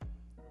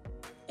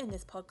In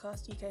this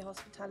podcast, UK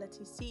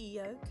Hospitality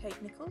CEO Kate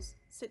Nichols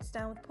sits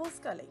down with Paul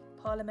Scully,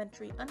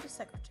 Parliamentary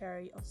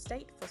Under-Secretary of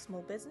State for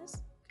Small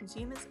Business,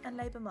 Consumers and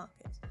Labour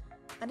Markets,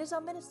 and is our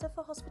Minister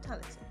for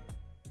Hospitality.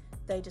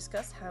 They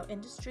discuss how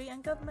industry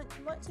and government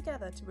can work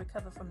together to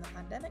recover from the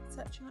pandemic,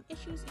 touching on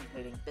issues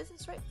including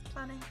business rates,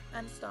 planning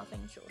and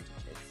staffing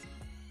shortages.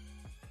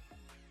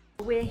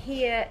 We're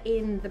here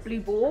in the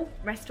Blue Ball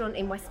restaurant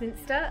in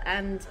Westminster,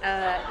 and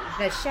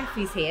the chef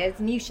who's here is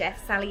a new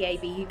chef, Scully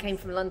MP, who came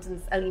from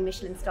London's only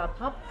Michelin-starred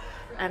pub,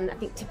 and I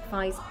think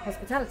typifies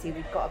hospitality.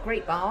 We've got a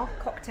great bar,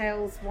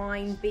 cocktails,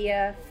 wine,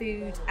 beer,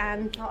 food,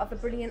 and part of a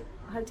brilliant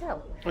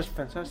hotel. That's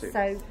fantastic.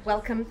 So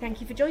welcome,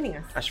 thank you for joining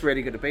us. That's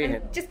really good to be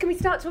here. Just can we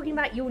start talking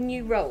about your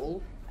new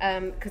role?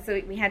 Because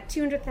we had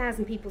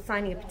 200,000 people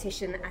signing a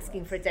petition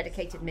asking for a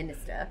dedicated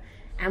minister,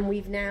 and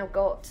we've now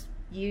got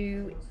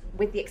you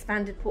with the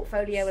expanded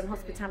portfolio and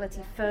hospitality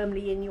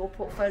firmly in your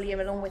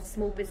portfolio, along with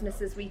small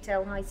businesses,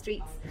 retail, high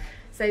streets.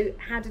 So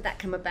how did that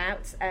come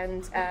about,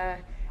 and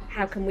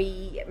how can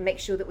we make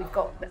sure that we've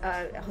got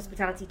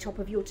hospitality top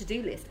of your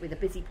to-do list with a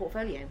busy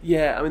portfolio?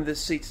 Yeah, I mean, the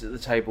Seats at the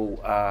Table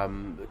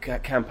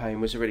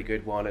campaign was a really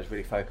good one. It was a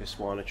really focused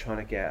one, and trying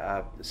to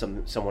get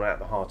someone at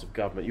the heart of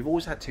government. You've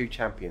always had two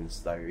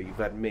champions, though. You've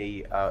had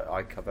me,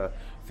 I cover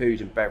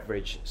food and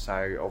beverage,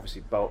 so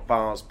obviously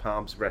bars,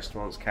 pubs,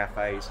 restaurants,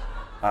 cafes,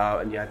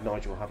 and you had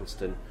Nigel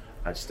Huddleston,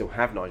 and still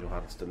have Nigel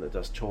Huddleston, that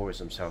does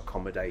tourism, so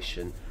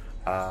accommodation,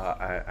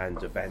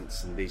 and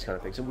events and these kind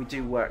of things, and we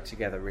do work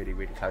together really,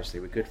 really closely.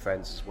 We're good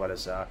friends as well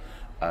as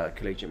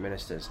collegiate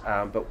ministers.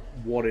 But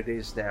what it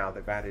is now,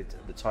 they've added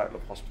the title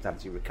of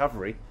hospitality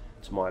recovery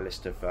to my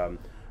list of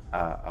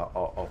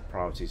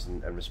priorities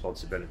and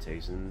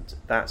responsibilities, and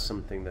that's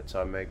something that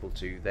I'm able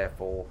to,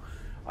 therefore,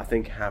 I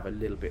think, have a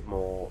little bit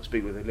more,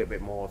 speak with a little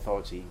bit more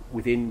authority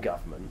within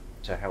government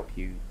to help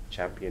you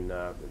champion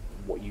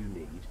what you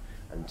need,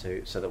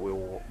 and so that we're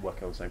all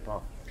working on the same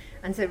path.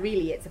 And so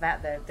really it's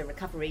about the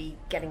recovery,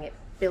 getting it,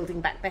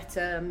 building back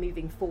better,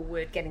 moving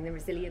forward, getting the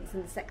resilience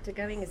in the sector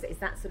going. Is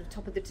that sort of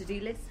top of the to-do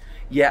list?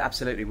 Yeah,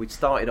 absolutely. We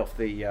started off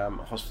the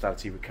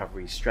Hospitality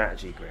Recovery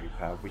Strategy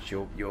Group, which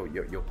you're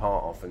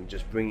part of, and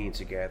just bringing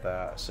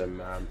together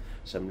some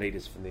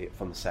leaders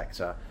from the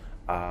sector,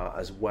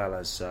 as well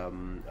as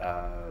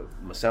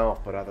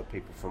myself, but other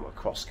people from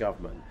across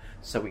government,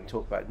 so we can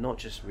talk about not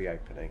just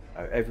reopening.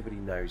 Everybody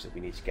knows that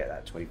we need to get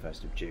that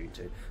 21st of June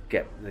to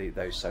get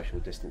those social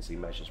distancing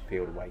measures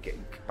peeled away,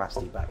 getting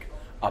capacity back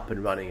up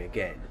and running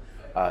again,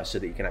 so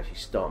that you can actually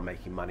start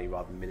making money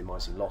rather than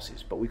minimising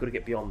losses. But we've got to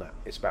get beyond that.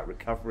 It's about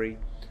recovery,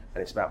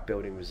 and it's about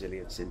building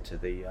resilience into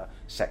the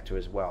sector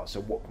as well. So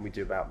what can we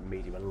do about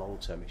medium and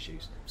long-term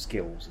issues,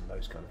 skills and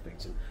those kind of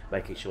things, and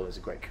making sure there's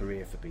a great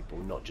career for people,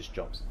 not just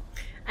jobs.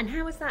 And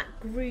how is that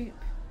group,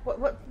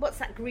 what's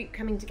that group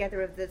coming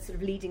together of the sort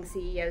of leading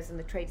CEOs and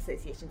the trade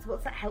associations?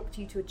 What's that helped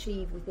you to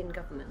achieve within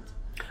government?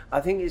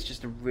 I think it's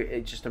just a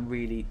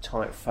really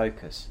tight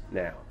focus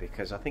now,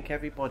 because I think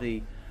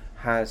everybody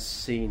has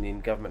seen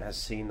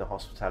the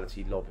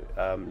hospitality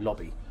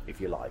lobby, if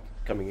you like,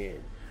 coming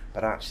in.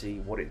 But actually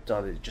what it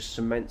does is it just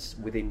cements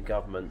within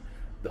government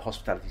the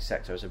hospitality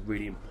sector as a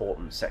really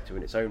important sector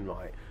in its own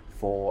right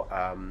for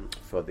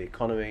the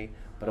economy,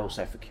 but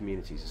also for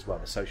communities as well,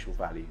 the social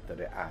value that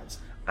it adds,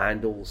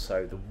 and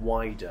also the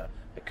wider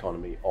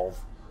economy of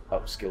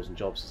skills and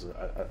jobs,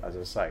 as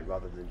I say,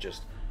 rather than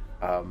just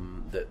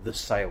the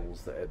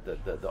sales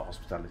that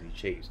hospitality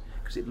achieves,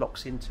 because it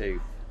locks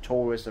into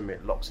tourism,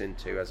 it locks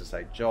into, as I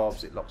say,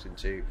 jobs, it locks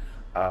into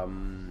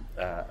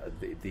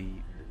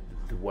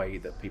the way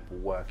that people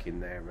work in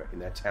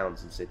their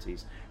towns and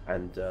cities,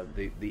 and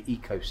the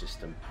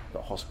ecosystem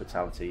that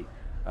hospitality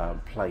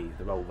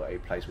the role that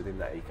it plays within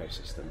that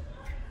ecosystem.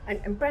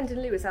 And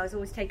Brendan Lewis, I was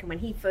always taken when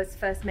he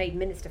first made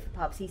Minister for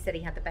Pubs, he said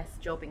he had the best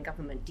job in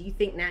government. Do you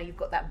think now you've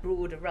got that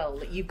broader role,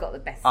 that you've got the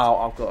best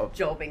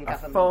job in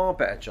government? A far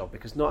better job,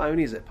 because not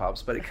only is it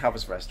pubs, but it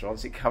covers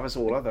restaurants, it covers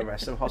all other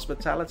rest of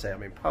hospitality. I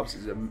mean, pubs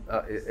is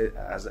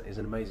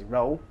an amazing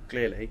role,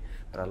 clearly,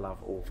 but I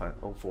love all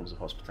forms of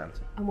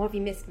hospitality. And what have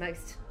you missed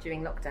most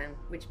during lockdown?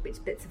 Which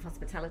bits of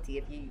hospitality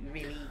have you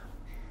really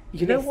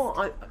missed? Know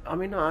what, I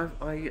mean,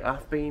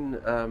 I've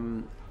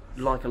been...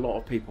 like a lot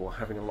of people,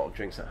 having a lot of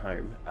drinks at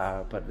home,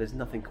 but there's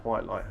nothing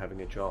quite like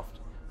having a draft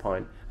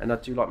pint, and I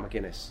do like my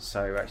Guinness,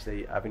 so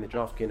actually having a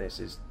draft Guinness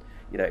is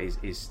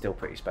still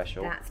pretty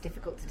special. That's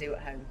difficult to do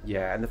at home.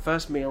 Yeah, and the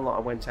first meal that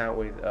I went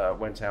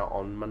out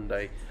on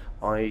Monday,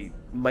 I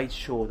made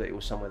sure that it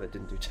was somewhere that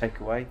didn't do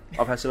takeaway.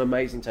 I've had some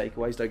amazing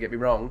takeaways, don't get me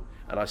wrong,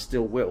 and I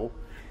still will,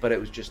 but it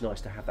was just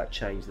nice to have that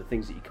change, the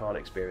things that you can't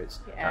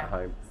experience at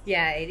home.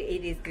 Yeah,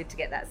 it is good to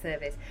get that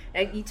service.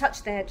 You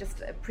touched there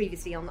just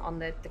previously on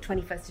the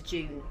 21st of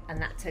June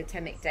and that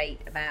totemic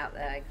date about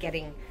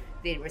getting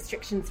the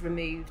restrictions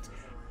removed.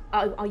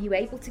 Are you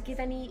able to give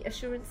any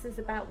assurances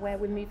about where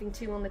we're moving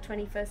to on the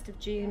 21st of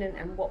June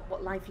and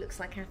what life looks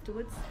like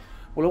afterwards?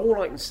 Well,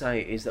 all I can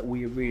say is that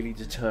we are really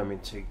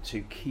determined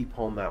to keep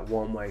on that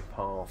one-way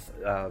path,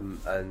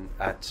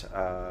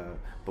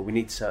 but we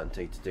need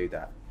certainty to do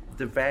that.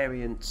 the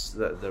variants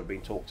that are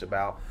being talked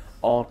about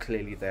are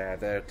clearly there.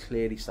 They're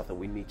clearly stuff that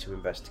we need to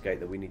investigate,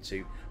 that we need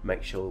to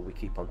make sure we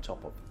keep on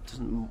top of.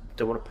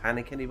 Don't want to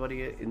panic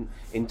anybody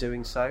in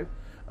doing so,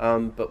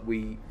 but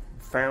we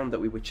found that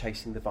we were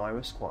chasing the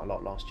virus quite a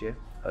lot last year,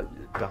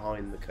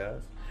 behind the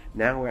curve.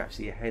 Now we're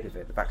actually ahead of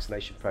it. The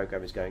vaccination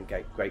program is going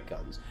great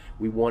guns.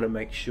 We want to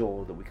make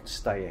sure that we can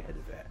stay ahead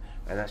of it,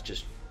 and that's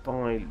just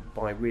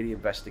by really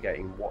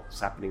investigating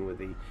what's happening with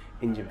the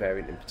Indian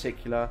variant in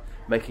particular,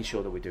 making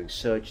sure that we're doing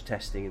surge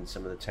testing in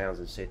some of the towns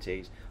and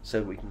cities so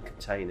that we can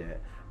contain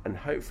it, and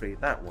hopefully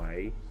that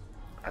way,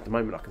 at the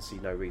moment I can see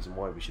no reason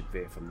why we should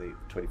veer from the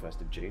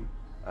 21st of June,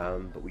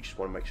 but we just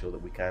want to make sure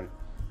that we can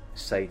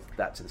say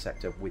that to the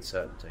sector with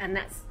certainty. And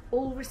that's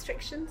all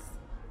restrictions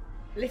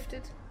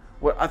lifted?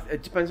 Well,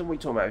 it depends on what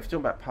you're talking about. If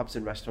you're talking about pubs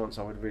and restaurants,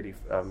 I would really,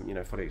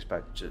 fully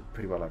expect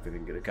pretty well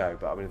everything to go.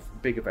 But I mean,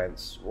 big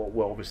events,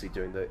 we're obviously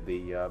doing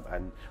the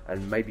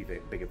and maybe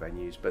bigger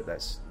venues, but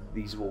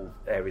these are all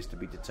areas to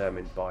be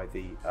determined by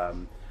the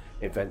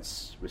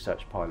events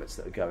research pilots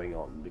that are going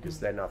on. Because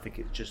then I think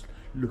it's just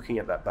looking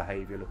at that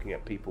behaviour, looking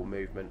at people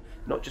movement,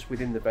 not just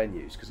within the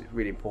venues, because it's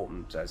really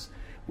important, as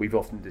we've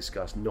often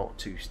discussed, not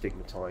to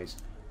stigmatise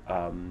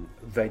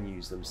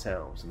venues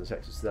themselves and the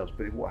sectors themselves,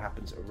 but what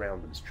happens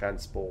around them is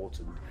transport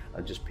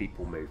and just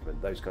people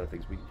movement, those kind of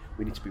things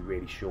we need to be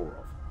really sure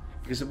of.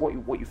 Because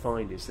what you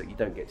find is that you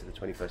don't get to the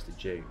 21st of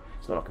June.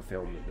 It's not like a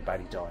film that the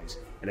baddie dies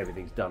and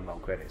everything's done, roll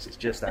credits. It's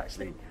just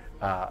actually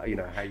how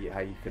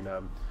you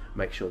can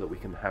make sure that we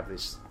can have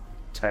this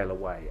tail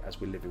away as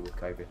we're living with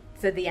COVID.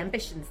 So the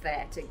ambition's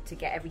there to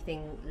get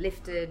everything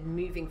lifted,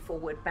 moving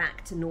forward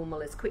back to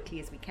normal as quickly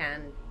as we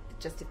can,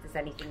 just if there's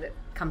anything that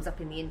comes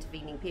up in the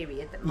intervening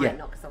period that might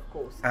knock us off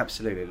course.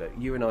 Absolutely. Look,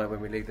 you and I, when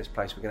we leave this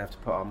place, we're going to have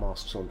to put our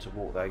masks on to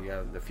walk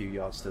the few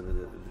yards to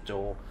the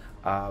door.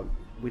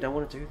 We don't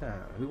want to do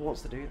that. Who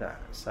wants to do that?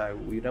 So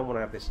we don't want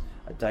to have this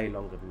a day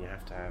longer than you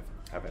have to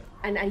have it.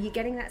 And are you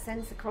getting that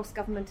sense across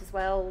government as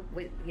well,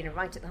 with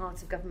right at the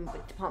heart of government,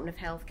 with Department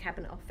of Health,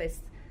 Cabinet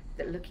Office,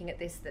 that looking at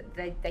this,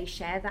 that they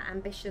share that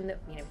ambition that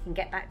we can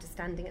get back to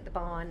standing at the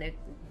bar and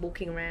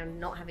walking around,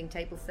 not having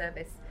table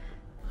service?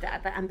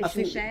 That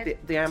ambition shared?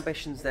 The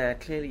ambition's there.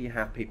 Clearly you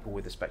have people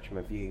with a spectrum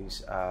of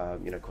views,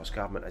 across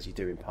government, as you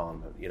do in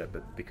Parliament,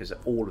 but because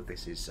all of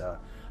this is a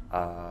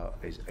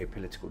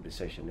political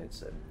decision,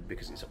 it's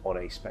because it's on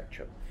a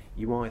spectrum.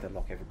 You either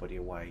lock everybody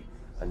away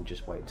and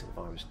just wait until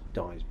the virus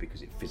dies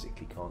because it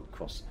physically can't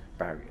cross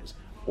barriers,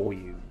 or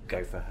you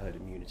go for herd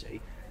immunity.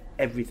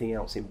 Everything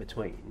else in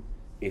between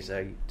is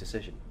a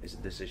decision. It's a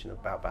decision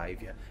about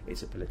behaviour.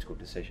 It's a political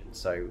decision.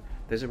 So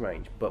there's a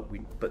range, but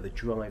the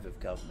drive of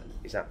government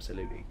is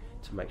absolutely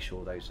to make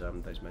sure those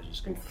measures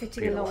can. And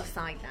sitting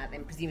alongside that,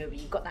 then presumably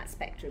you've got that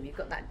spectrum, you've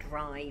got that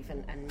drive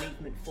and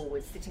movement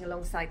forward. Sitting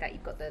alongside that,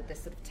 you've got the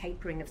sort of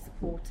tapering of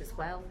support as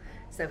well.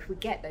 So if we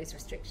get those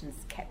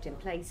restrictions kept in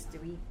place, do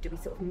we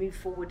sort of move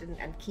forward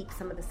and keep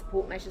some of the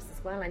support measures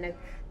as well? I know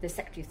the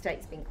Secretary of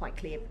State's been quite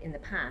clear in the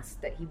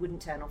past that he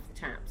wouldn't turn off the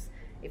taps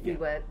if we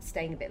were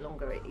staying a bit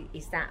longer.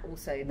 Is that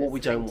also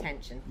the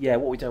intention? Yeah,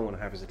 what we don't want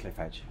to have is a cliff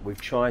edge. We've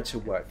tried to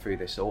work through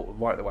this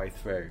right the way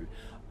through.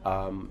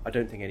 I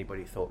don't think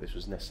anybody thought this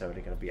was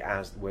necessarily going to be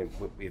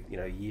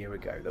a year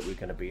ago that we're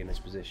going to be in this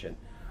position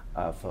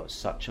for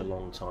such a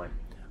long time.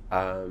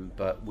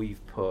 But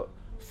we've put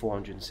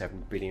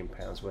 £407 billion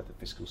worth of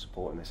fiscal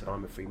support in this, and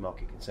I'm a free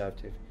market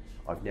conservative.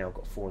 I've now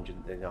got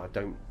 400. I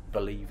don't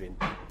believe in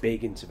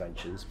big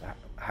interventions. But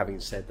having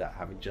said that,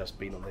 having just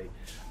been on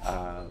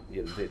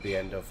the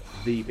end of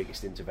the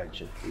biggest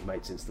intervention we've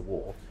made since the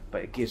war,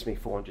 but it gives me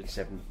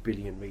 407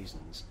 billion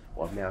reasons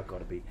why I've now got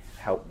to be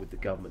helped with the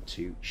government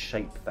to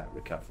shape that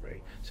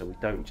recovery, so we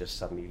don't just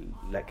suddenly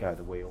let go of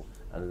the wheel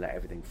and let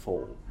everything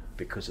fall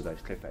because of those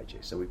cliff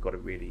edges. So we've got to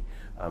really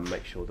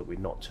make sure that we're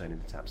not turning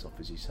the taps off,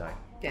 as you say.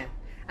 Yeah.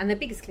 And the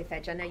biggest cliff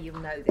edge, I know you'll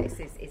know this,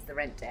 is the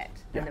rent debt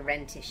and the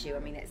rent issue. I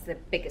mean, it's the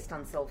biggest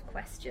unsolved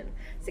question.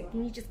 So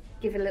can you just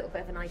give a little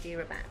bit of an idea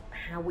about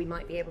how we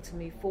might be able to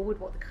move forward,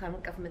 what the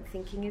current government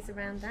thinking is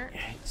around that?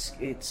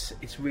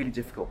 It's really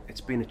difficult. It's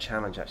been a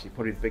challenge, actually,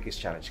 probably the biggest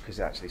challenge, because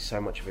actually so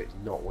much of it is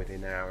not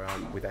within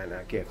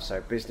our gift.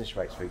 So business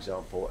rates, for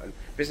example, and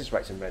business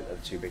rates and rent are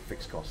the two big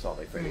fixed costs,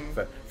 aren't they,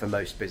 for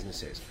most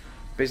businesses?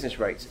 Business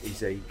rates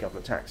is a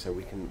government tax, so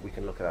we can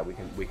look at that.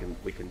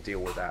 We can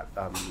deal with that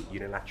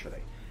unilaterally.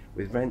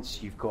 With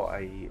rents, you've got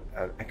an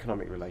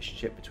economic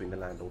relationship between the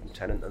landlord and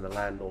tenant, and the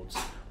landlords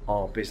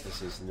are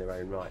businesses in their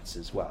own rights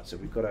as well. So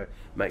we've got to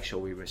make sure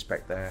we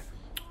respect their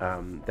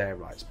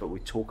rights. But we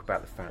talk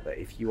about the fact that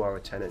if you are a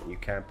tenant and you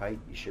can pay,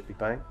 you should be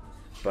paying.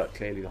 But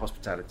clearly, the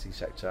hospitality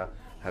sector,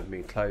 having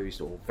been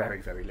closed or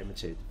very, very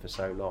limited for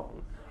so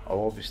long, are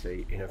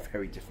obviously in a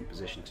very different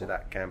position to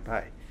that can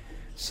pay.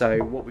 So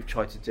what we've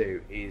tried to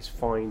do is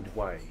find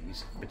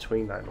ways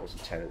between landlords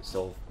and tenants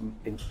of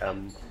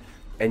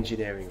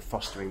engineering,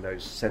 fostering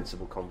those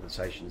sensible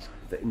conversations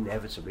that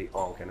inevitably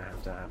are going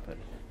to happen,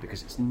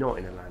 because it's not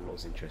in a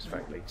landlord's interest,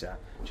 frankly, to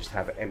just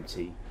have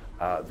empty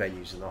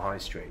venues in the high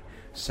street.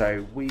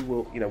 So we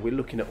will, we're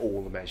looking at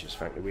all the measures,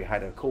 frankly. We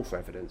had a call for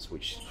evidence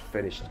which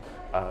finished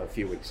a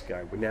few weeks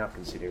ago. We're now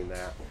considering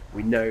that.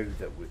 We know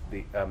that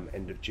the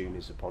end of June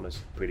is upon us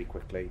pretty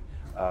quickly,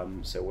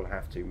 so we'll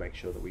have to make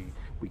sure that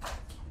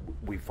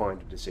we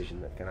find a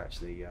decision that can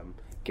actually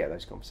get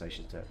those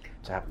conversations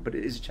to happen. But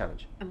it is a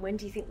challenge. And when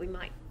do you think we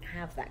might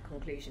have that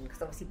conclusion?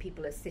 Because obviously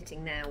people are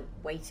sitting now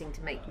waiting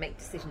to make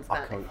decisions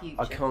about their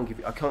future. I can't give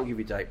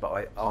you a date,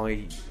 but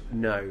I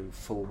know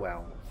full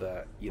well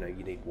that you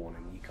need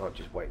warning. You can't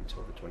just wait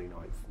until the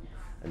 29th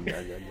and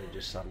then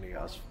just suddenly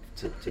ask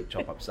to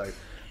chop up. So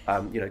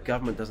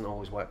government doesn't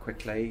always work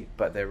quickly,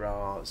 but there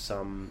are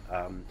some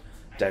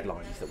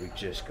deadlines that we've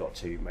just got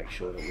to make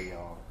sure that we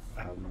are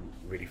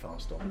really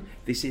fast on.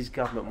 This is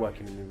government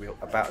working in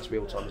about as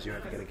real time as you're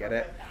ever going to get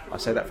it. I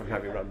say that from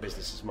having run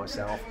businesses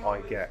myself.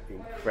 I get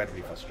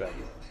incredibly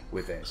frustrated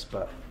with this,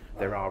 but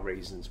there are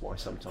reasons why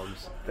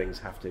sometimes things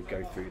have to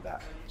go through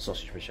that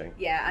sausage machine.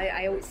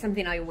 Yeah,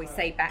 something I always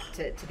say back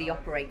to the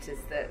operators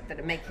that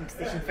are making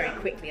decisions very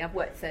quickly. I've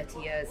worked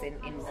 30 years in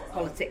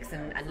politics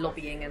and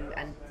lobbying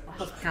and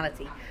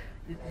hospitality.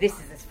 This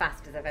is as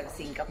fast as I've ever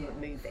seen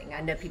government moving.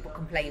 I know people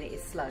complain it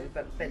is slow,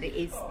 but it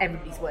is.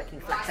 Everybody's working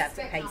flat out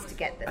at pace to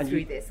get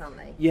through this, aren't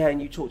they? Yeah,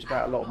 and you talked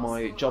about a lot of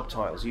my job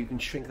titles. You can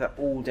shrink that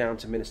all down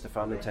to Minister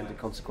for Unintended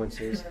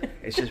Consequences.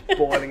 It's just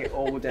boiling it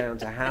all down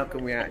to how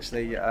can we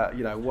actually,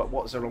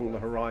 what's along the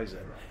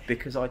horizon?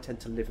 Because I tend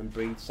to live and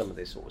breathe some of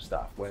this sort of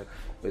stuff. When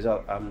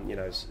you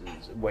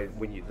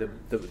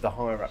the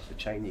higher up the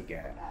chain you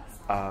get,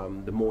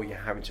 the more you're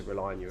having to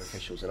rely on your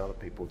officials and other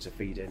people to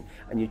feed in,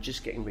 and you're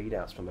just getting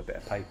readouts from a bit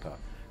of paper.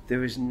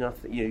 There is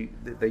nothing,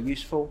 they're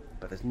useful,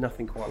 but there's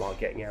nothing quite like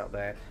getting out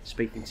there,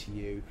 speaking to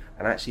you,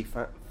 and actually,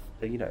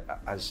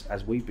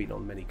 as we've been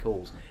on many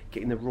calls,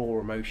 getting the raw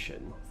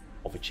emotion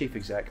of a chief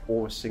exec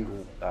or a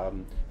single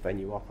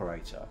venue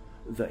operator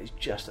that is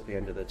just at the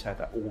end of the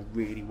tether, all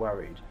really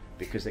worried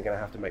because they're going to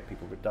have to make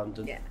people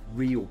redundant,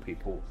 real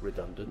people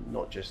redundant,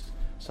 not just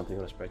something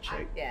on a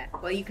spreadsheet. Yeah,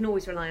 well, you can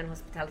always rely on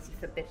hospitality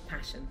for a bit of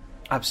passion.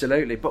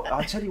 Absolutely, but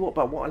I'll tell you what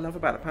I love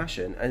about the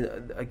passion,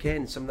 and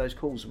again, some of those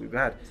calls that we've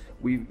had,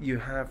 you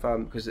have,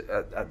 because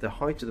at the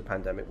height of the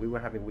pandemic, we were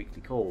having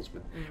weekly calls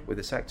with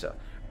the sector,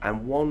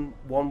 and one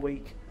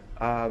week,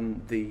 a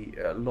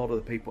lot of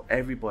the people,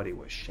 everybody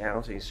was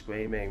shouting,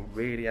 screaming,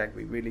 really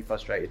angry, really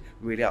frustrated,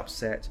 really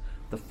upset.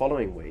 The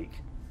following week,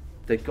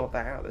 they got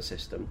that out of the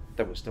system.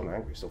 They were still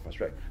angry, still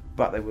frustrated,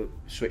 but they were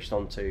switched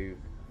on to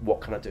what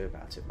can I do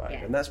about it, mate?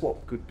 Yeah. And that's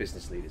what good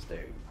business leaders do.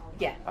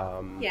 Yeah,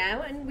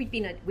 and we've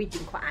been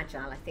quite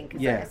agile, I think,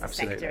 as a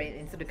sector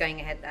in sort of going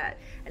ahead.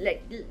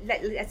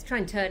 Let's try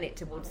and turn it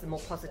towards the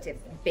more positive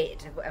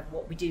bit of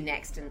what we do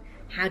next and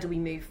how do we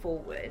move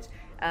forward.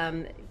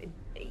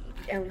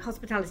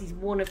 Hospitality is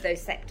one of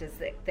those sectors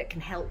that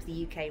can help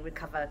the UK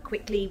recover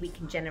quickly. We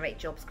can generate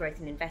jobs, growth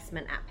and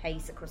investment at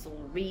pace across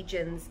all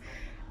regions.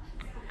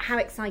 How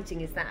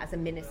exciting is that as a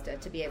minister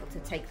to be able to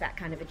take that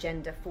kind of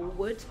agenda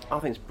forward? I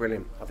think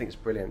it's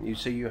brilliant.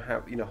 You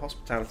have,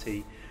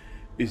 hospitality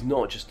is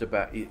not just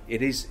about,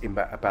 it is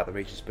about the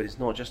regions, but it's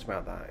not just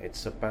about that.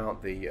 It's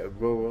about the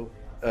rural,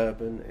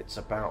 urban, it's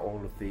about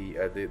all of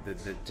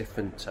the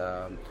different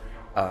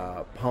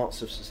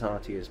parts of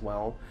society as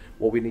well.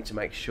 What we need to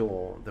make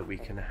sure that we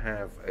can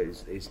have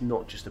is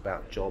not just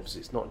about jobs,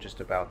 it's not just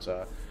about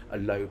a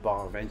low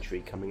bar of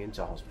entry coming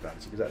into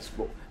hospitality, because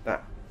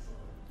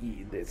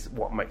it's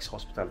what makes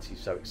hospitality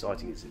so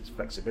exciting is its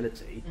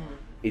flexibility,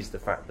 is the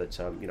fact that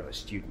a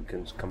student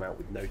can come out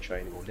with no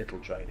training or little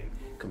training,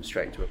 come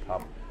straight into a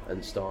pub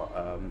and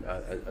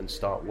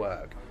start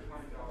work.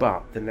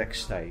 But the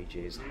next stage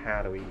is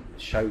how do we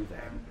show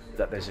them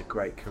that there's a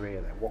great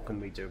career there? What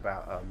can we do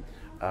about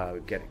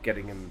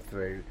getting them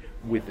through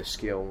with the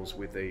skills,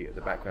 with the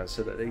background,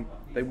 so that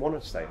they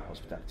want to stay in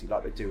hospitality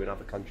like they do in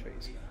other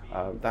countries?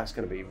 That's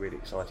going to be really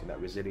exciting,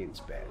 that resilience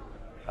bit.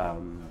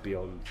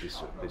 Beyond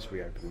this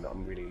reopening that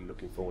I'm really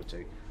looking forward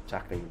to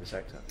tackling with the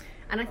sector.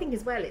 And I think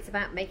as well it's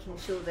about making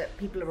sure that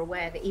people are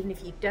aware that even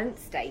if you don't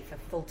stay for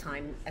full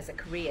time as a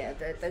career,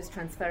 that those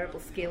transferable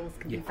skills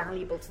can be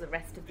valuable to the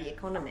rest of the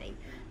economy,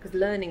 because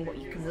learning what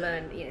you can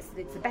learn, it's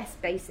the best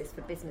basis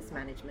for business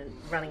management,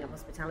 running a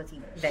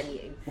hospitality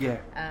venue,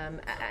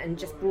 and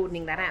just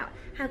broadening that out.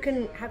 How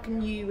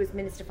can you as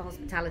Minister for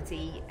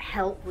Hospitality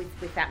help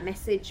with that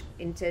message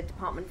into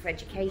Department for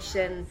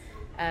Education,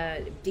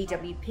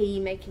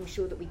 DWP, making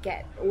sure that we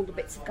get all the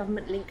bits of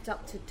government linked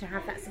up to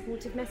have that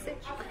supportive message?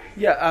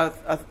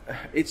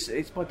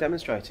 It's by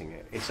demonstrating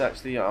it. It's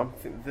actually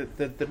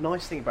the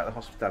nice thing about the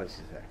hospitality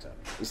sector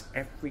is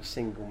every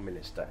single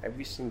minister,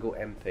 every single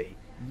MP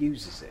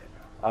uses it.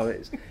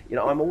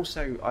 I'm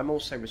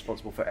also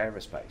responsible for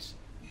aerospace,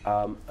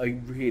 a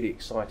really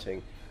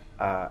exciting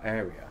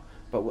area.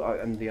 But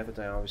and the other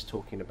day I was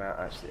talking about,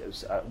 actually, it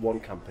was one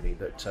company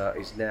that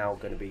is now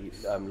going to be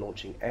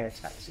launching air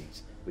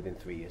taxis within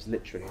 3 years.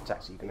 Literally, a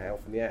taxi you can hail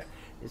from the air.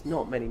 There's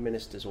not many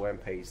ministers or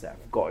MPs that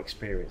have got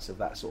experience of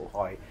that sort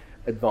of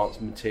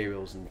advanced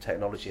materials and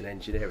technology and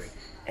engineering,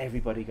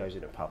 everybody goes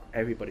in a pub,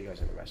 everybody goes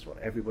in a restaurant,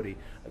 everybody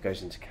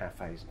goes into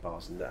cafes and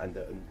bars and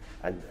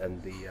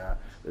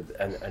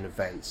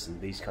events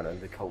and these kind of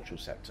the cultural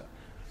sector,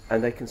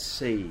 and they can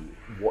see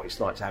what it's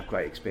like to have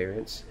great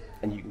experience,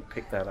 and you can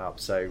pick that up.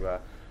 So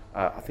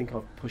I think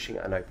I'm pushing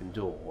at an open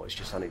door. It's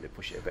just I need to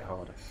push it a bit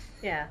harder.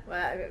 Yeah,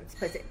 well, I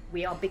suppose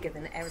we are bigger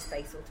than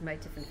aerospace,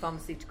 automotive and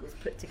pharmaceuticals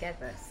put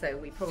together, so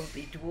we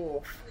probably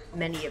dwarf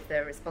many of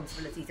the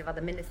responsibilities of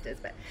other ministers.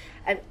 But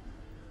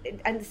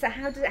and so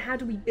how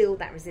do we build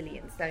that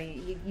resilience? So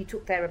you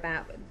talked there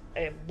about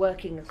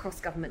working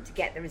across government to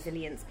get the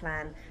resilience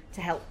plan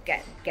to help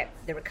get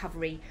the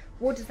recovery.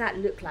 What does that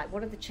look like?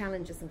 What are the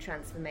challenges and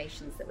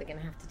transformations that we're going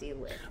to have to deal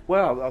with?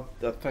 Well,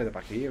 I'll throw that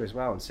back a year as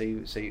well and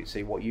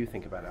see what you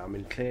think about it. I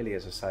mean, clearly,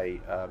 as I say,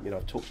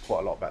 I've talked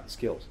quite a lot about the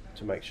skills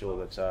to make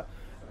sure that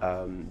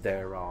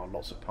there are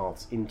lots of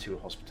paths into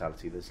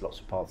hospitality. There's lots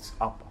of paths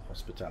up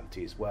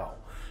hospitality as well.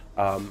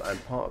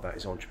 And part of that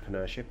is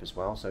entrepreneurship as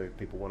well. So if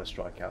people want to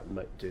strike out and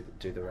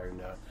do their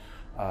own,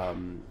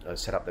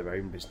 set up their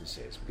own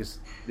businesses, because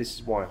this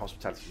is why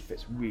hospitality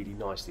fits really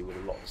nicely with a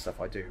lot of the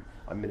stuff I do.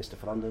 I'm Minister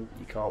for London.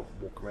 You can't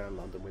walk around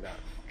London without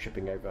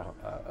tripping over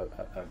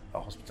a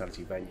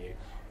hospitality venue,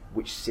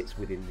 which sits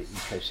within the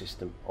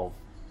ecosystem of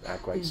our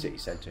great city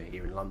centre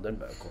here in London,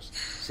 but of course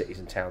cities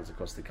and towns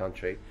across the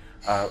country.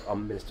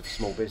 I'm Minister for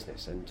Small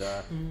Business, and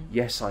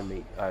yes, I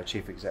meet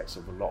chief execs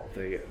of a lot of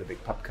the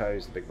big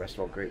pubcos, the big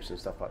restaurant groups and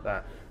stuff like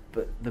that,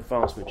 but the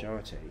vast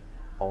majority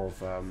of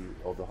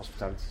the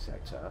hospitality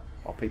sector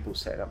are people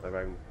setting up their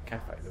own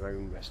cafe, their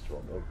own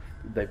restaurant.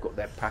 They've got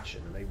their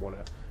passion and they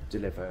want to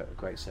deliver a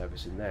great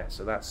service in there.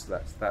 So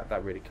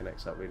that really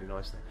connects up really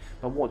nicely.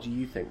 But what do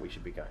you think we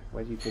should be going?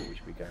 Where do you think we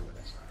should be going with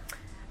this?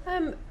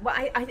 Well,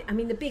 I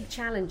mean, the big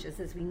challenges,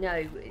 as we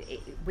know,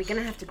 we're going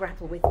to have to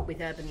grapple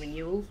with urban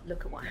renewal,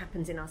 look at what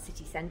happens in our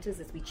city centres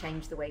as we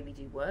change the way we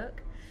do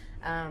work.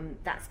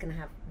 That's going to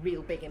have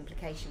real big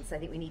implications. So I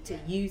think we need to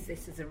use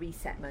this as a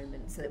reset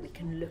moment so that we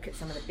can look at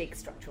some of the big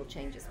structural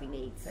changes we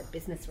need. So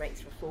business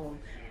rates reform,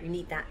 we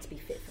need that to be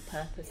fit for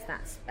purpose.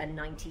 That's a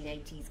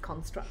 1980s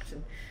construct,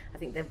 and I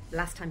think the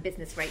last time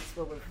business rates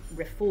were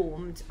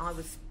reformed, I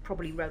was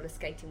probably roller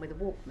skating with a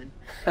Walkman,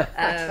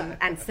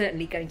 and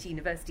certainly going to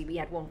university we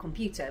had one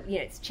computer.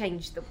 It's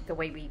changed the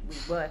way we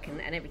work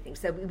and everything.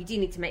 So we do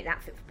need to make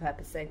that fit for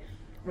purpose. So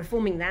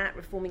reforming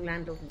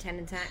Landlord and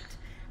Tenant Act.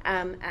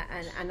 And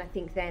I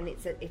think then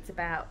it's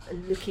about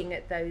looking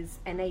at those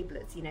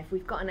enablers. If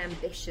we've got an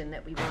ambition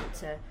that we want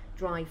to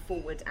drive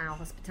forward our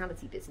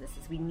hospitality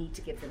businesses, we need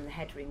to give them the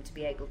headroom to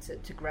be able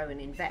to grow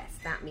and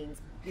invest. That means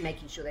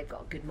making sure they've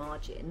got a good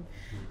margin.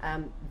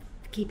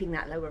 Keeping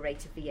that lower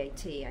rate of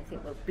VAT, I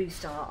think, will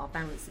boost our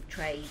balance of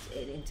trade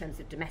in terms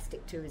of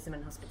domestic tourism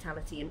and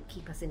hospitality and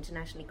keep us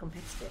internationally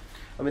competitive.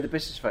 I mean, the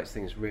business rates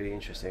thing is really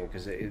interesting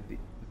because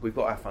we've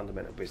got our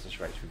fundamental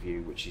business rates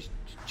review, which is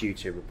due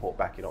to report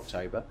back in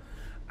October.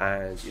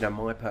 And,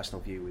 my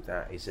personal view with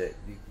that is that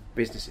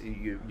business,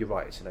 you're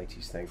right, it's an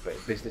 80s thing, but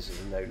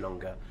businesses are no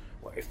longer,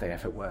 well, if they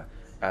ever were,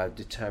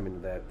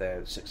 determine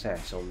their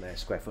success on their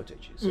square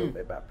footage.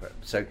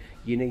 So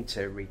you need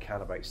to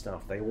recalibrate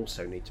stuff. They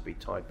also need to be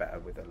tied better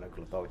with the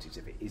local authorities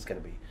if it is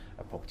going to be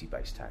a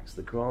property-based tax.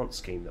 The grant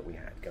scheme that we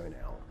had going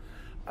out,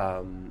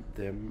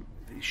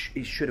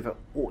 it should have,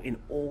 in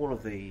all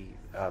of the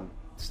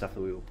stuff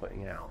that we were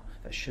putting out,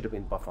 that should have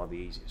been by far the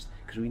easiest,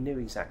 because we knew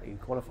exactly who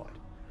qualified.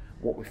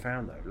 What we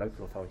found, though,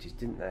 local authorities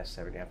didn't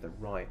necessarily have the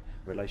right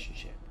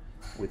relationship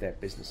with their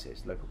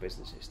businesses, local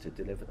businesses, to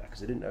deliver that, because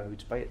they didn't know who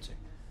to pay it to.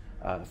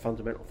 The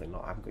fundamental thing,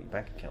 like, I haven't got your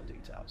bank account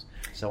details.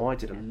 So I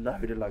did a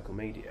load of local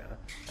media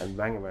and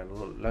rang around a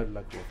load of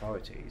local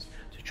authorities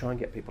to try and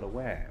get people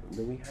aware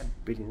that we had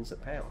billions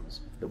of pounds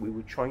that we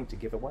were trying to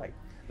give away,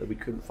 that we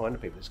couldn't find the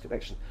people as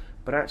connection.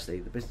 But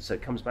actually, so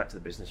it comes back to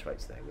the business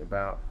rates thing.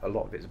 About a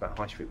lot of it is about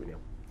high street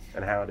renewal,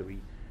 and how do we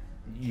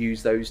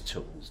use those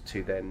tools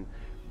to then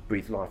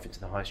breathe life into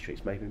the high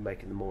streets, maybe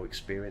making them more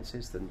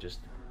experiences than just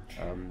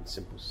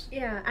simple.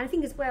 Yeah, and I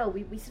think as well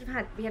we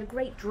had a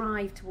great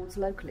drive towards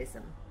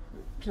localism,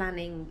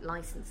 planning,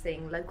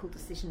 licensing, local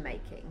decision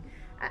making,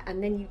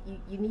 and then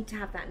you need to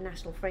have that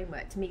national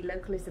framework. To me,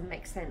 localism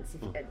makes sense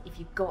if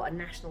you've got a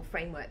national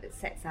framework that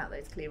sets out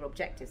those clear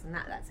objectives, and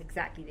that's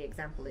exactly the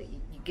example that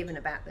you've given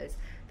about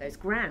those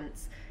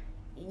grants.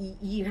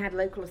 You had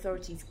local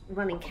authorities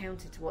running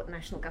counter to what the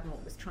national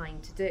government was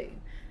trying to do.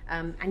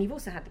 And you've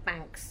also had the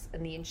banks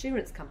and the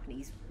insurance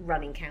companies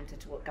running counter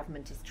to what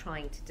government is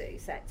trying to do.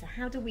 So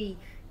how do we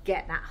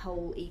get that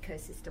whole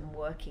ecosystem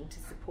working to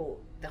support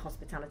the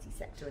hospitality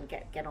sector and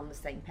get on the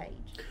same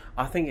page?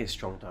 I think it's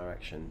strong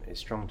direction. It's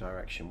strong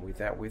direction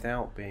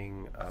without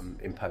being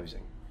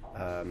imposing.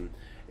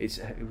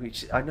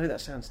 Which I know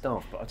that sounds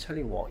daft, but I tell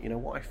you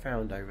what I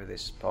found over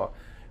this part.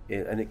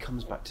 And it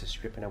comes back to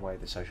stripping away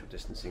the social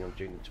distancing on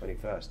June the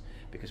 21st,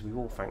 because we've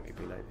all frankly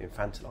been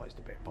infantilised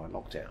a bit by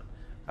lockdown,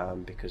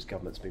 because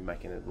government's been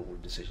making all the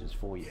decisions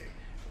for you,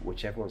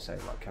 which everyone's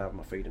saying, like, can I have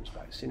my freedoms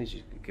back? As soon as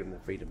you give them the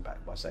freedom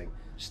back by saying,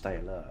 stay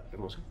alert,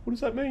 everyone's like, what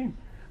does that mean?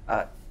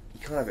 you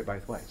can't have it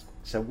both ways.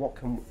 So what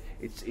can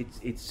it's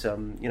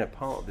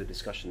part of the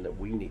discussion that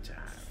we need to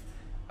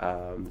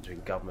have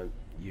between government,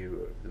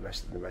 you, the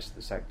rest of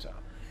the sector,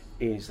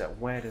 is that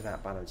where does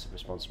that balance of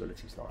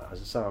responsibilities lie?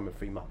 As I say, I'm a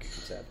free market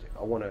conservative.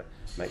 I want to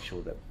make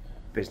sure that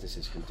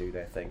businesses can do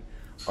their thing.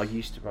 I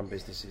used to run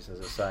businesses, as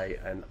I say,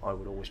 and I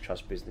would always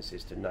trust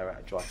businesses to know how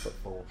to drive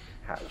footfall,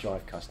 how to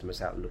drive customers,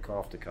 how to look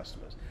after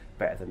customers,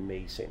 better than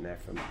me sitting there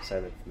from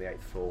the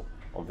 8th floor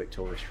on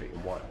Victoria Street in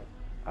Whitehall.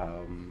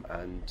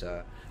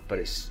 But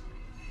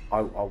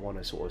I want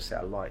to sort of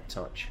set a light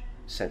touch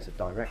sense of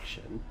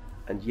direction,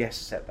 and yes,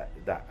 set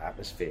that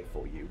atmosphere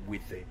for you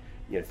with the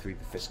through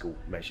the fiscal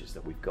measures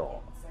that we've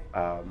got,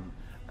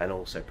 and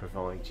also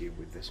provide you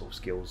with the sort of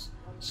skills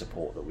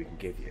support that we can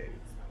give you.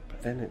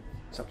 But then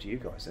it's up to you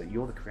guys.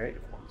 You're the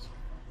creative ones.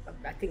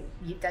 I think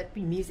that'd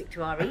be music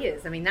to our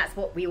ears. I mean, that's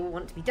what we all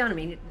want to be done. I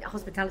mean,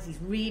 hospitality is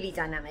really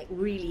dynamic,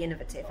 really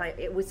innovative.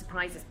 It always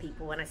surprises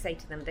people when I say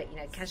to them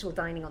that casual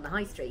dining on the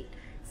high street,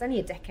 it's only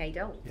a decade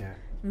old. Yeah.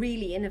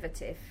 Really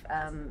innovative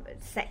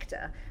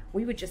sector.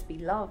 We would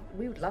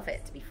love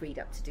it to be freed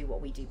up to do what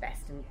we do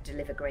best and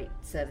deliver great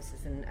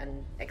services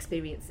and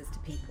experiences to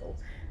people.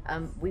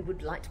 We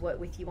would like to work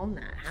with you on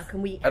that. How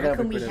can we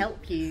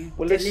help you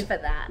deliver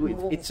that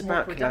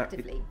more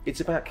productively?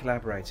 It's about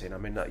collaborating. I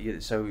mean,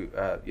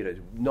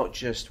 not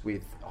just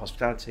with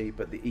hospitality,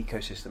 but the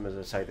ecosystem, as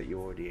I say, that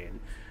you're already in.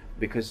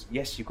 Because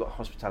yes, you've got a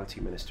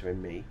hospitality minister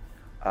in me,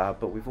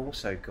 but we've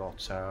also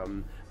got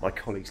my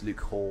colleagues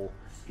Luke Hall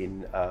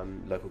in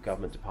local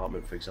government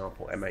department, for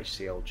example,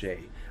 MHCLG,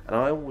 and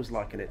I always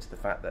liken it to the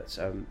fact that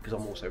because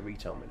I'm also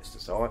retail minister,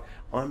 so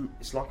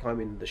it's like I'm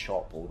in the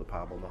shop or the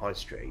pub on the high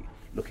street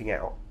looking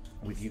out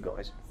with you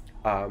guys,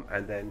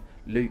 and then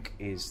Luke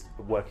is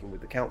working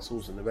with the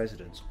councils and the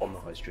residents on the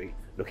high street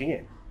looking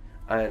in,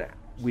 and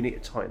we need to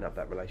tighten up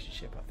that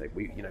relationship. I think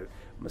we,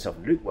 myself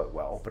and Luke work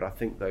well, but I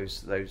think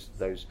those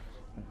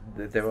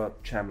there are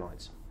tram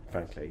lines,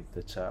 frankly,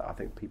 that I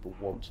think people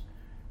want.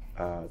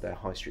 Their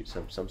high streets,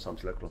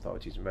 sometimes local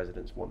authorities and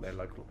residents want their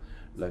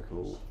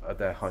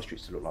their high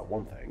streets to look like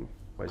one thing,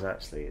 whereas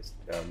actually it's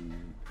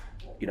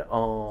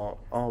our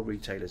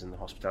retailers in the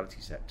hospitality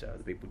sector,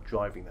 the people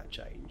driving that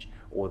change,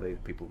 or the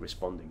people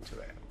responding to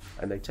it,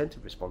 and they tend to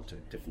respond to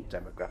a different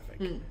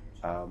demographic.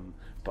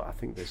 But I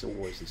think there's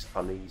always this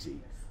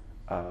uneasy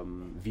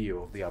view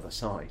of the other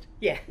side,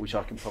 which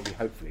I can probably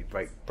hopefully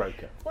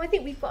broker. Well, I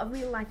think we've got a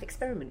real life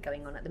experiment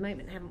going on at the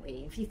moment, haven't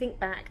we? If you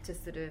think back to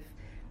sort of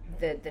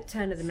the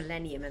turn of the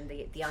millennium and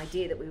the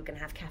idea that we were going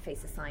to have cafe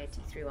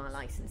society through our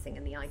licensing,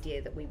 and the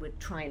idea that we would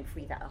try and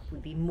free that up,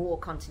 we'd be more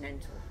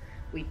continental,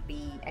 we'd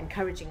be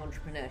encouraging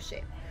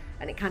entrepreneurship,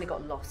 and it kind of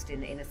got lost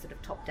in a sort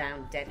of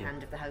top-down dead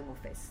hand of the Home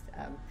Office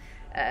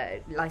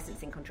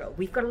licensing control.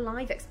 We've got a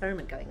live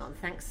experiment going on,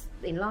 thanks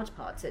in large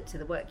part to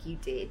the work you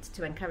did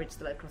to encourage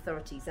the local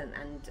authorities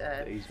and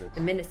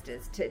the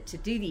ministers to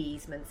do the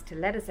easements, to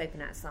let us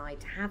open outside,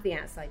 to have the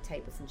outside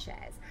tables and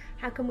chairs.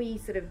 How can we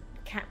sort of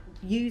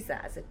use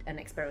that as an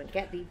experiment,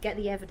 get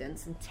the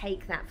evidence and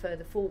take that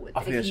further forward?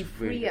 That if you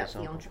free up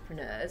the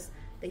entrepreneurs,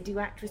 they do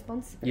act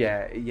responsibly.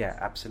 Yeah,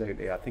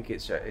 absolutely. I think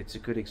it's a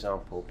good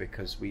example,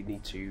 because we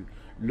need to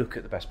look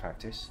at the best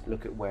practice,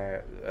 look at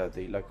where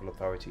the local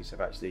authorities have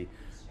actually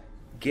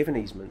given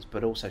easements,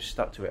 but also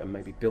stuck to it and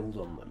maybe build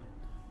on them,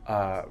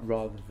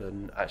 rather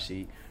than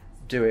actually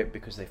do it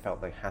because they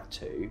felt they had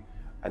to,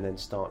 and then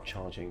start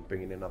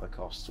bringing in other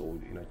costs, or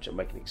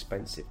making it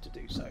expensive to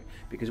do so.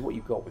 Because what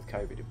you've got with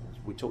COVID,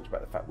 we talked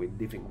about the fact we're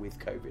living with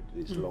COVID.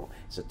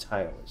 It's a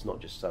tail. It's not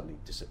just suddenly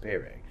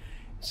disappearing.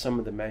 Some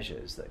of the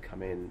measures that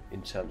come in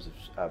terms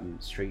of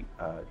street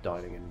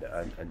dining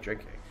and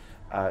drinking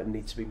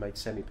need to be made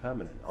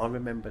semi-permanent. I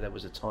remember there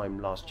was a time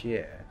last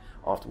year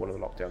after one of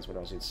the lockdowns when I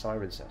was in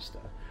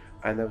Cirencester,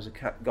 and there was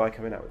a guy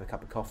coming out with a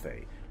cup of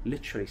coffee,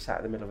 literally sat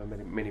in the middle of a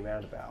mini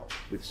roundabout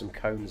with some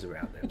cones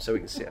around him so he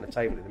can sit on a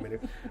table in the middle.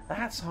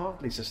 That's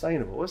hardly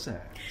sustainable, is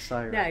it?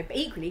 So, no, but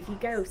equally, if you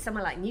go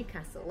somewhere like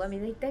Newcastle, I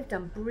mean, they've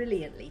done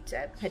brilliantly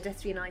to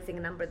pedestrianising a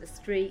number of the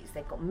streets.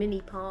 They've got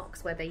mini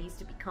parks where there used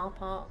to be car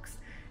parks.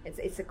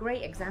 It's a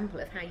great example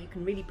of how you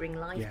can really bring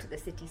life to the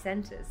city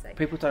centres. So.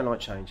 People don't like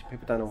change.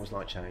 People don't always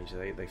like change.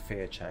 They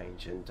fear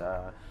change, and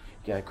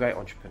great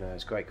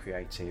entrepreneurs, great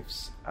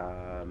creatives,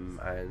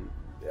 and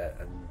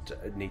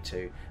need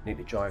to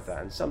drive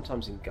that. And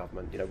sometimes in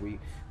government,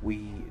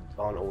 we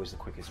aren't always the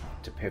quickest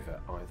to pivot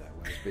either,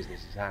 whereas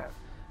businesses have.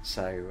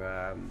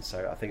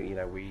 So I think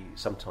we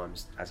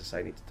sometimes, as I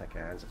say, need to take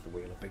our hands off the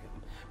wheel and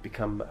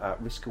become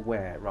risk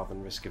aware rather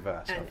than risk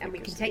averse. And we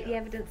can take the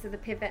evidence of the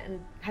pivot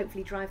and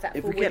hopefully drive that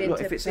forward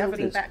into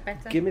building back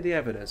better. Give me the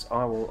evidence.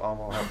 I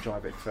will help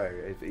drive it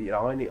through.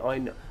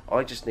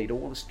 I just need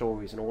all the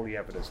stories and all the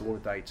evidence, all the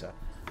data,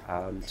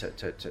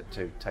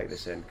 to take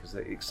this in, because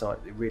it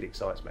really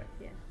excites me.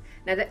 Yeah.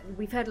 Now, that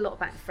we've heard a lot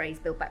about the phrase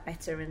 "build back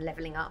better" and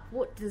levelling up.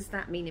 What does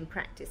that mean in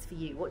practice for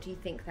you? What do you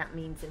think that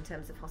means in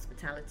terms of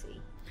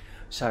hospitality?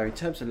 So in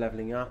terms of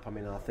levelling up,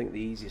 I think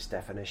the easiest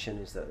definition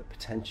is that the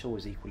potential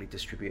is equally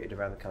distributed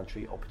around the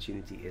country,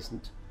 opportunity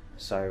isn't.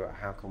 So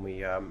how can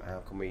we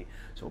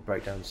sort of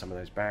break down some of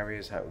those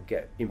barriers? How we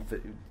get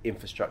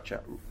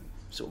infrastructure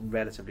sort of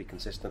relatively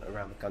consistent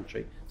around the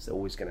country? It's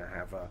always going to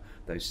have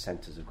those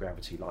centres of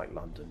gravity like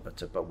London, but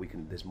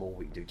there's more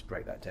we can do to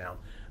break that down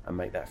and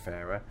make that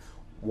fairer.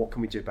 What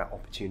can we do about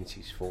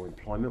opportunities for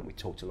employment? We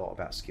talked a lot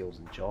about skills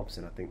and jobs,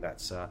 and I think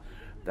that's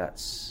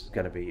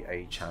going to be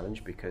a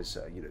challenge, because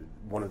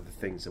one of the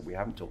things that we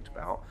haven't talked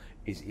about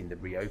is in the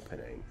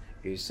reopening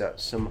is that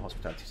some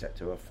hospitality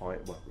sector a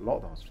lot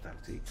of the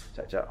hospitality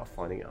sector are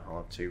finding it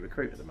hard to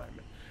recruit at the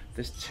moment.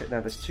 There's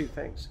two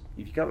things.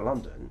 If you go to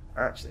London,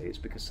 actually, it's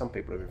because some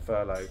people are in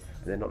furlough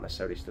and they're not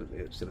necessarily still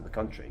in the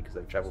country, because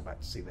they've travelled back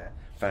to see their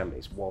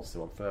families whilst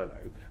they're on furlough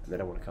and they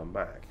don't want to come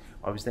back.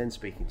 I was then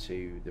speaking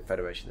to the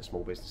Federation of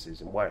Small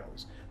Businesses in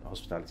Wales, the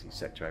hospitality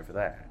sector over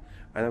there,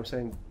 and I was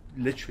saying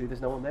literally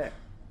there's no one there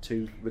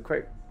to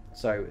recruit.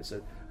 So it's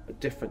a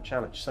different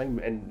challenge. Same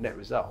end net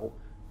result,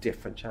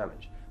 different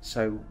challenge.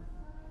 So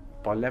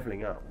by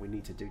levelling up, we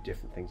need to do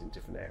different things in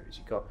different areas.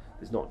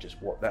 There's not just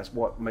that's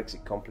what makes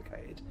it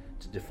complicated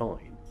to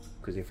define,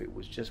 because if it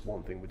was just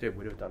one thing we'd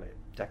have done it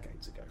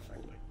decades ago,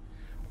 frankly.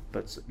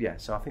 But yeah,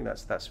 so I think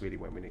that's really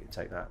when we need to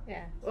take that.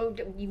 Yeah. Well,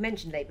 you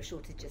mentioned labour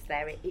shortages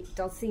there. It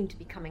does seem to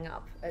be coming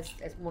up as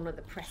one of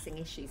the pressing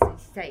issues. As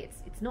you say,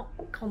 it's not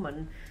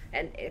common,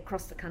 and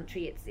across the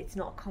country, it's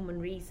not a common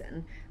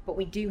reason. But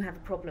we do have a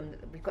problem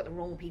that we've got the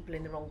wrong people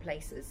in the wrong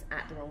places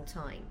at the wrong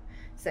time.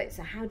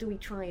 So how do we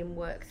try and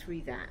work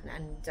through that?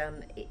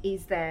 And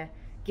is there,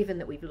 given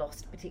that we've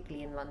lost,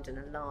 particularly in London,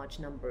 a large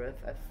number of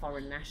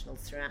foreign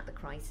nationals throughout the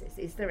crisis,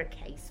 is there a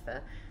case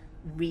for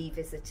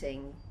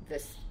revisiting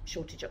the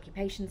shortage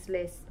occupations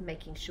list,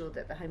 making sure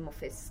that the Home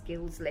Office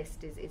skills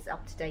list is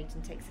up to date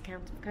and takes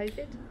account of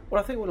COVID?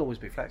 Well, I think we'll always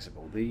be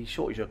flexible. The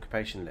shortage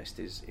occupation list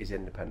is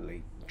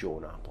independently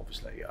drawn up,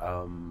 obviously,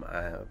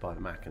 by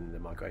the MAC and the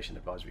Migration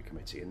Advisory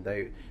Committee, and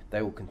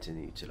they will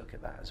continue to look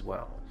at that as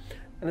well.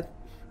 And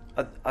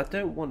I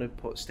don't want to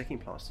put sticking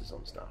plasters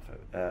on stuff.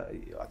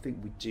 I think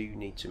we do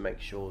need to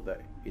make sure that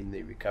in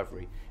the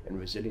recovery and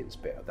resilience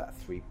bit of that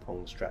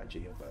three-pronged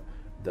strategy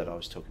that I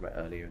was talking about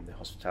earlier in the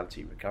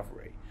hospitality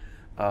recovery,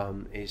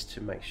 is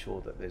to make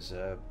sure that there's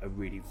a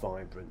really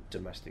vibrant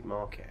domestic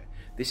market.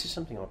 This is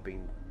something I've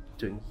been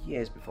doing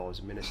years before I was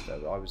a minister.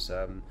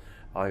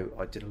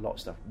 I did a lot of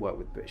stuff, work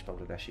with British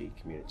Bangladeshi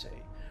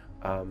community,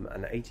 and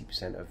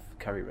 80% of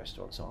curry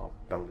restaurants are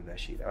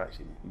Bangladeshi. They're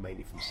actually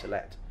mainly from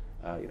Sylhet,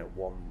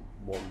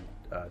 one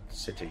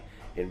city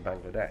in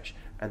Bangladesh,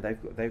 and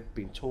they've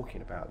been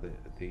talking about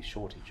the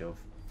shortage of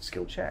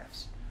skilled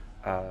chefs.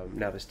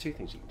 Now, there's two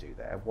things you can do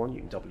there. One, you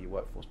can double your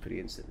workforce pretty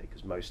instantly,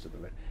 because most of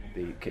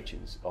the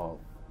kitchens are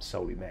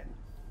solely men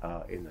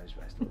in those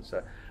restaurants.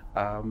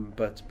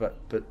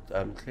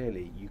 But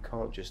clearly, you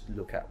can't just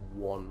look at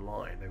one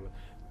line.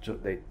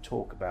 They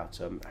talk about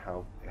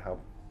how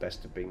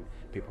best to bring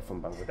people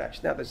from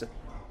Bangladesh. Now,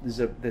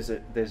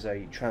 there's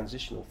a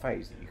transitional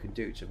phase that you can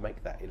do to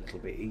make that a little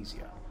bit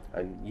easier.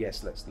 And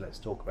yes, let's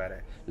talk about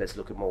it. Let's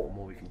look at what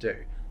more we can do.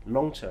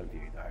 Long-term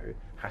view, though,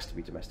 has to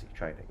be domestic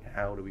training.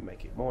 How do we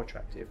make it more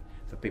attractive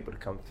for people to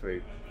come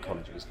through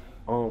colleges?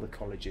 Are the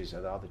colleges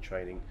and other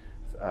training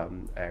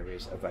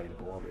areas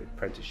available? Are there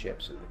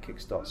apprenticeships and the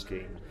Kickstart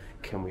scheme?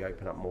 Can we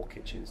open up more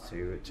kitchens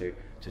to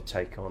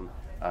take on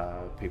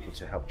people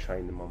to help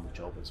train them on the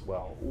job as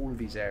well? All of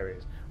these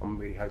areas, I'm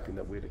really hoping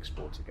that we'll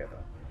explore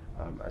together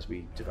as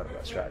we develop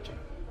that strategy.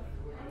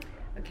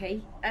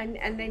 Okay,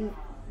 and then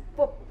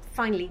what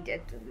finally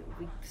did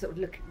we sort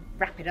of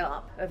wrap it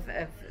up of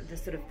the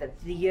sort of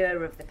the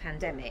year of the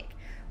pandemic?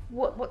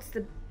 What's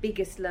the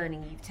biggest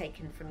learning you've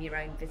taken from your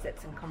own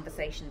visits and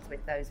conversations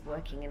with those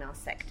working in our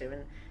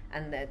sector,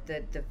 and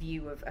the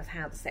view of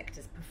how the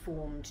sector's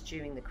performed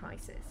during the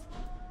crisis?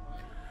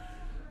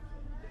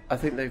 I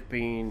think they've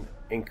been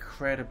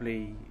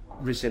incredibly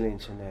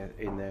resilient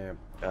in their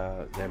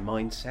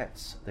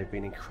mindsets. They've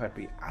been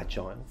incredibly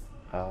agile.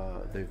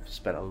 They've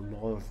spent a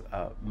lot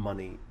of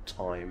money,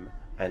 time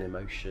and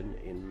emotion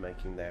in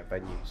making their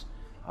venues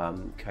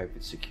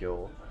COVID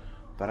secure.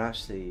 But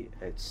actually,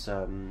 it's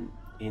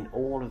in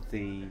all of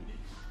the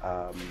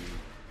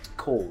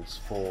calls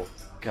for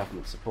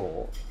government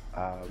support,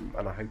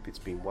 and I hope it's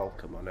been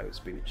welcome. I know it's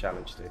been a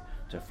challenge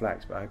to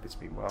flex, but I hope it's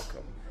been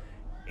welcome.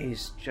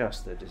 Is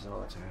just the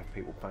desire to have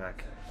people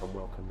back and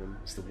welcome them.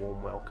 It's the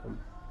warm welcome.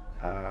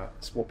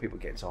 It's what people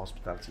get into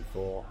hospitality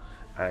for,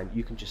 and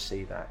you can just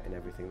see that in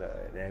everything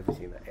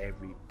that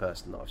every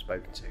person that I've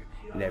spoken to,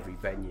 in every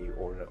venue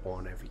or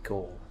on every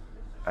call,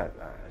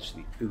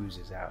 actually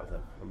oozes out of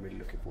them. I'm really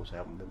looking forward to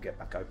helping them get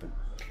back open.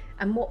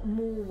 And what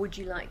more would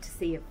you like to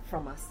see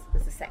from us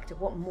as a sector?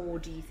 What more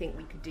do you think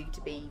we could do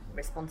to be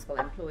responsible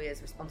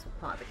employers, responsible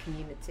part of the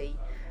community,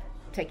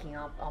 taking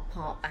our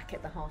part back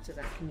at the heart of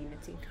that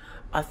community?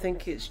 I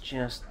think it's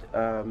just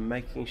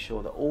making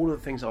sure that all of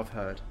the things I've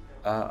heard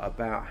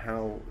about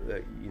how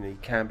you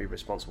can be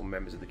responsible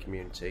members of the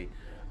community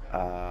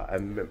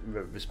and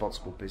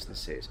responsible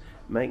businesses,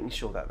 making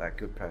sure that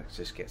good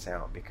practice gets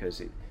out,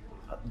 because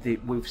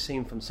we've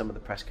seen from some of the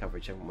press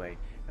coverage, haven't we,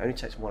 only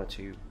takes one or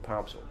two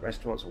pubs or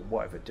restaurants or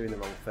whatever doing the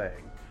wrong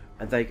thing,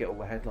 and they get all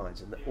the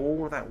headlines. And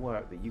all of that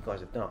work that you guys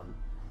have done,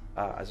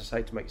 as I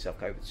say, to make yourself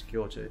COVID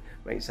secure, to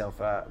make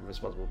yourself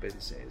responsible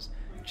businesses,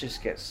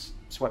 just gets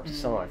swept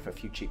aside for a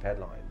few cheap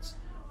headlines.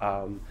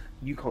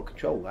 You can't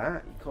control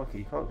that.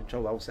 You can't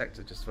control the whole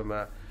sector just from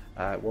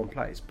one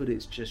place. But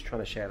it's just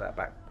trying to share that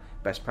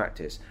best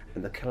practice,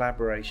 and the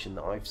collaboration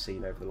that I've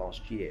seen over the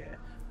last year.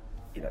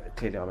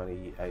 Clearly I'm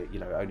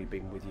only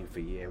been with you for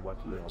a year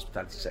working in the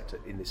hospitality sector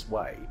in this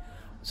way,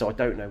 so I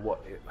don't know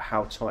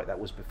how tight that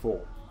was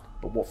before.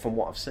 But from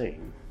what I've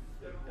seen,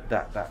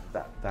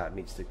 that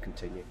needs to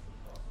continue.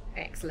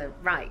 Excellent.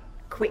 Right,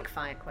 quick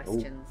fire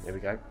questions. Here we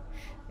go.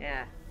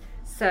 Yeah.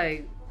 So,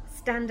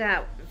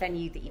 standout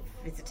venue that you've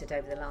visited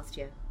over the last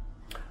year?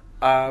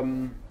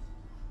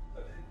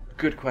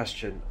 Good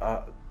question.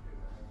 I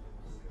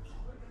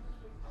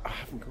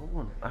haven't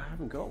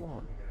got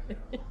one.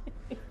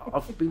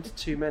 I've been to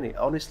too many.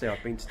 Honestly,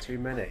 I've been to too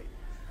many.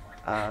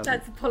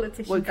 That's a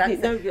politician's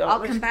answer. I'll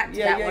come back to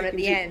that one at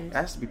the end. It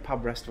has to be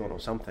pub, restaurant or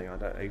something. I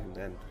don't even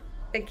then.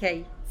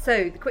 Okay,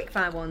 so the quick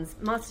fire ones: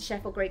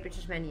 MasterChef or Great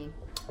British Menu?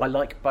 I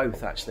like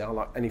both, actually. I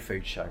like any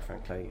food show,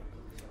 frankly.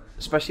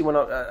 Especially when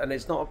and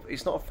it's not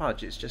a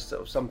fudge. It's just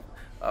sort of some.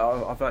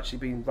 I've actually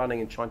been running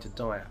and trying to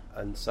diet,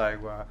 and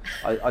so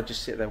I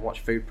just sit there and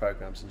watch food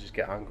programs and just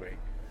get hungry.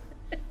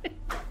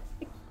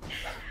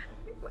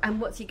 And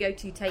what's your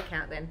go-to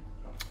takeout then?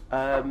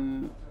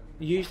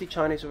 Usually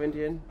Chinese or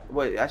Indian.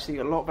 Well, actually,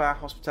 a lot of our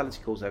hospitality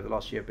calls over the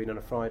last year have been on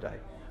a Friday.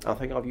 I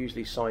think I've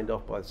usually signed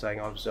off by saying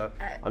I'm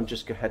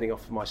just heading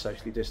off for my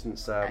socially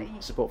distanced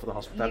support for the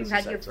hospitality sector.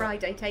 You had your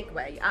Friday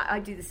takeaway. I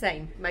do the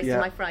same. Most of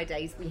my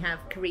Fridays we have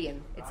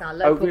Korean. It's our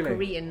local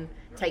Korean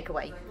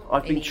takeaway.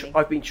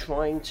 I've been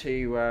trying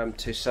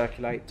to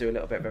circulate, do a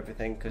little bit of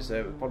everything, because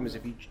the problem is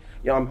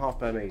I'm half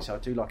Burmese, so I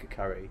do like a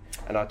curry.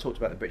 And I talked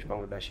about the British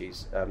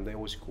Bangladeshis. They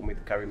always call me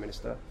the curry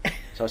minister.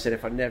 So I said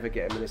if I never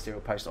get a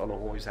ministerial post, I'll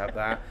always have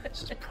that.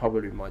 So it's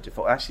probably my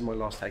default. Actually, my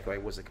last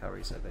takeaway was a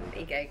curry. So there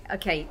you go.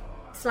 Okay.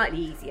 Slightly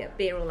easier,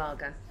 beer or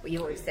lager? Well,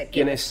 you always said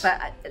Guinness.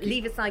 But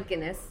leave aside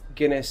Guinness.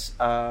 Guinness,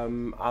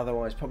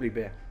 otherwise probably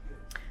beer.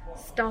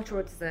 Starter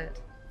or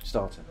dessert?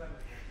 Starter.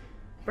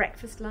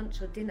 Breakfast,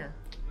 lunch or dinner?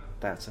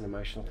 That's an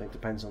emotional thing,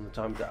 depends on the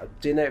time.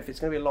 Dinner, if it's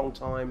going to be a long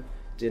time,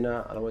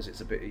 dinner, otherwise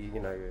it's a bit,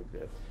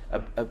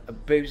 a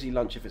boozy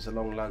lunch if it's a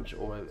long lunch,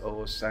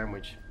 or a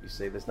sandwich. You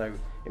see, there's no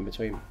in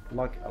between. I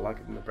like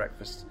it in the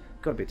breakfast.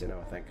 Got to be dinner,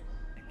 I think.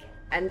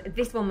 And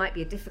this one might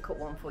be a difficult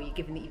one for you,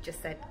 given that you've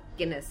just said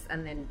Guinness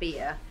and then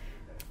beer.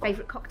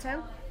 Favourite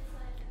cocktail?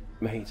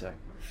 Mojito.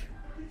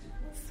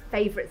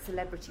 Favourite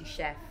celebrity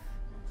chef?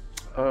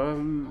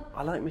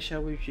 I like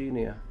Michelle Wu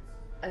Jr.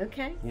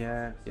 Okay.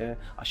 Yeah.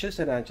 I should have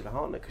said Angela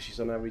Hartnett because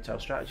she's on our retail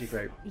strategy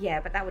group. Yeah,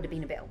 but that would have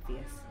been a bit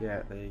obvious.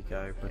 Yeah, there you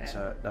go. But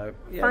no.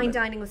 Yeah, Fine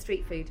dining or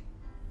street food?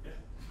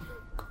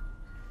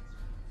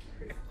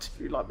 Do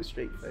you like the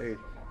street food?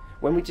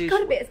 When we do, got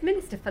to be as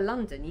Minister for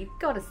London. You've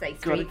got to say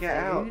street food. Got to get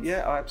out.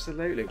 Yeah,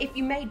 absolutely. If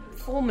you made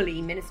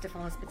formally Minister for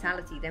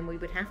Hospitality, then we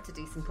would have to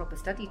do some proper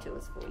study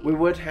tours for you. We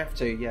would have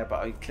to, yeah,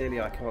 but clearly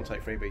I can't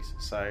take freebies.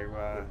 So.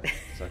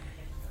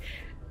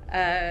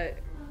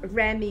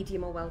 Rare,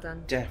 medium, or well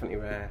done? Definitely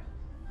rare.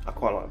 I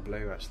quite like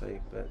blue actually,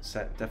 but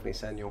definitely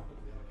Senior.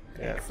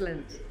 Yeah.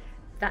 Excellent.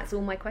 That's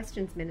all my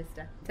questions,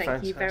 Minister.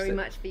 Thank you very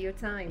much for your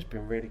time. It's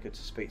been really good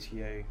to speak to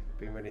you.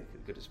 And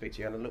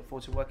I look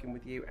forward to working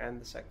with you and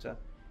the sector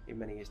in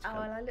many years to come.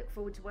 Well, I look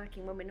forward to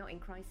working when we're not in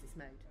crisis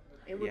mode.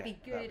 It would be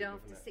good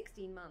after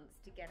 16 months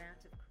to get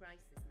out of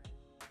crisis mode.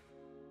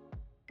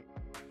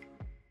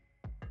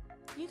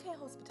 UK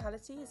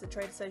Hospitality is a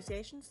trade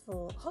association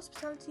for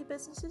hospitality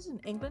businesses in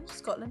England,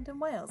 Scotland and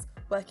Wales,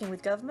 working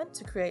with government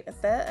to create a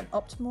fair and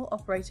optimal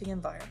operating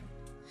environment.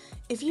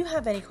 If you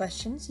have any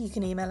questions, you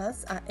can email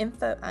us at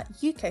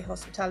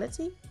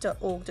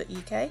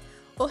info@ukhospitality.org.uk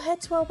or head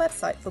to our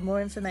website for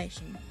more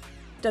information,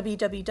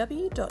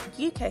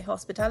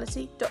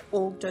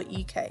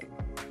 www.ukhospitality.org.uk.